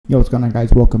Yo, what's going on,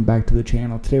 guys? Welcome back to the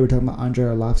channel. Today we're talking about Andrei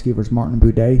Arlovski versus Martin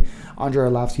Buday. Andrei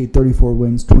Arlovski, 34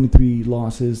 wins, 23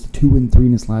 losses, 2-3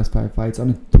 in his last 5 fights.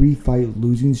 On a 3-fight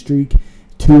losing streak,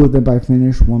 2 of them by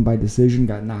finish, 1 by decision.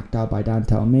 Got knocked out by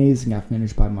Dontel Mays and got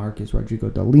finished by Marcus Rodrigo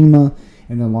de Lima.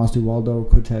 And then lost to Waldo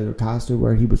Cortez Acosta,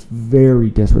 where he was very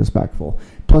disrespectful.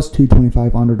 Plus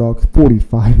 225 underdog,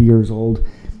 45 years old.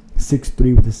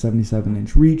 6'3" with a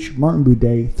 77-inch reach. Martin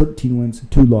Buday, 13 wins,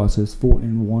 2 losses,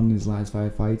 4-1 in his last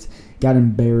 5 fights. Got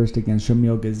embarrassed against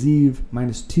Shamil Gaziv,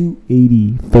 minus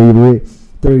 280 favorite.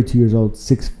 32 years old,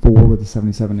 6'4" with a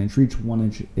 77-inch reach, 1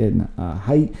 inch in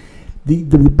height. The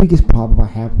biggest problem I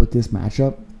have with this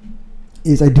matchup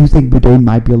is I do think Buday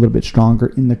might be a little bit stronger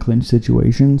in the clinch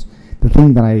situations. The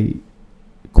thing that I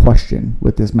question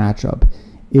with this matchup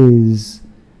is,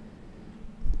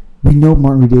 we know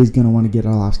Martin Buday is going to want to get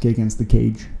Arlovski against the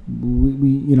cage.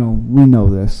 We know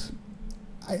this.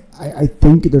 I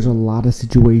think there's a lot of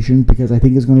situations, because I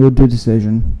think it's going to go to a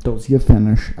decision. Don't see a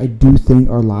finish. I do think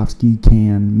Arlovski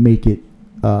can make it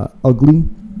ugly.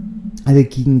 I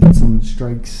think he can get some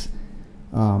strikes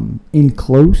in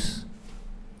close.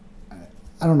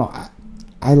 I don't know.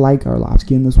 I like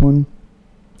Arlovski in this one.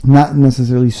 I'm not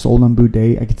necessarily sold on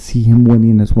Buday. I could see him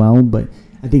winning as well, but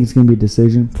I think it's going to be a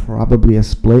decision, probably a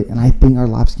split, and I think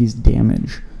Arlovski's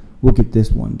damage will get this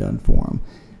one done for him.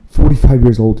 45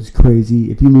 years old is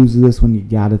crazy. If he loses this one, you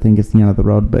got to think it's the end of the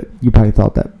road, but you probably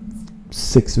thought that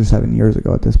 6 or 7 years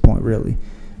ago at this point, really.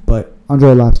 But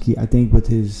Andrei Arlovski, I think with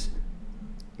his,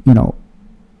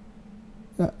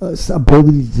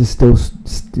 ability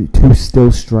to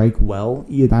still strike well,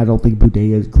 even I don't think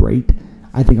Buday is great.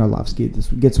 I think Arlovski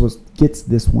gets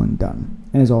this one done.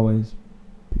 And as always,